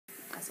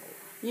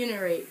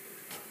Unit rate.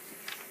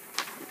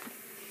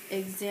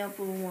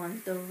 Example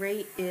 1. The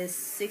rate is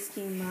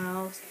 16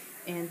 miles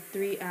in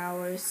 3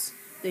 hours.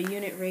 The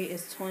unit rate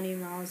is 20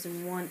 miles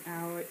in 1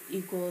 hour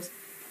equals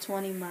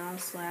 20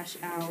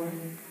 miles/hour.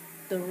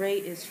 The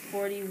rate is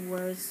 40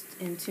 words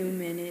in 2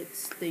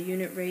 minutes. The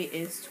unit rate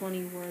is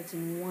 20 words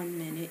in 1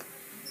 minute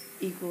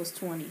equals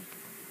 20.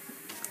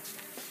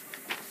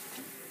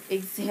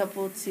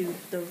 Example 2.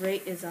 The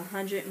rate is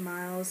 100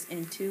 miles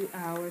in 2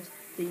 hours.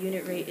 The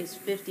unit rate is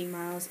 50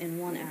 miles in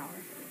 1 hour.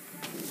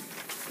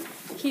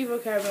 Key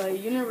vocabulary.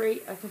 Unit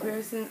rate, a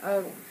comparison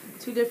of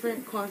two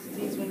different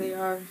quantities when they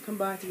are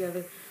combined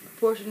together.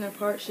 Proportion of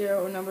part, share,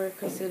 or number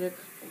considered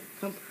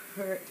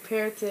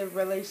comparative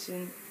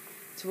relation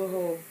to a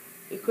whole.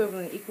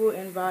 Equivalent, equal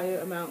in value,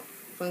 amount,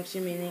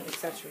 function, meaning,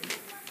 etc.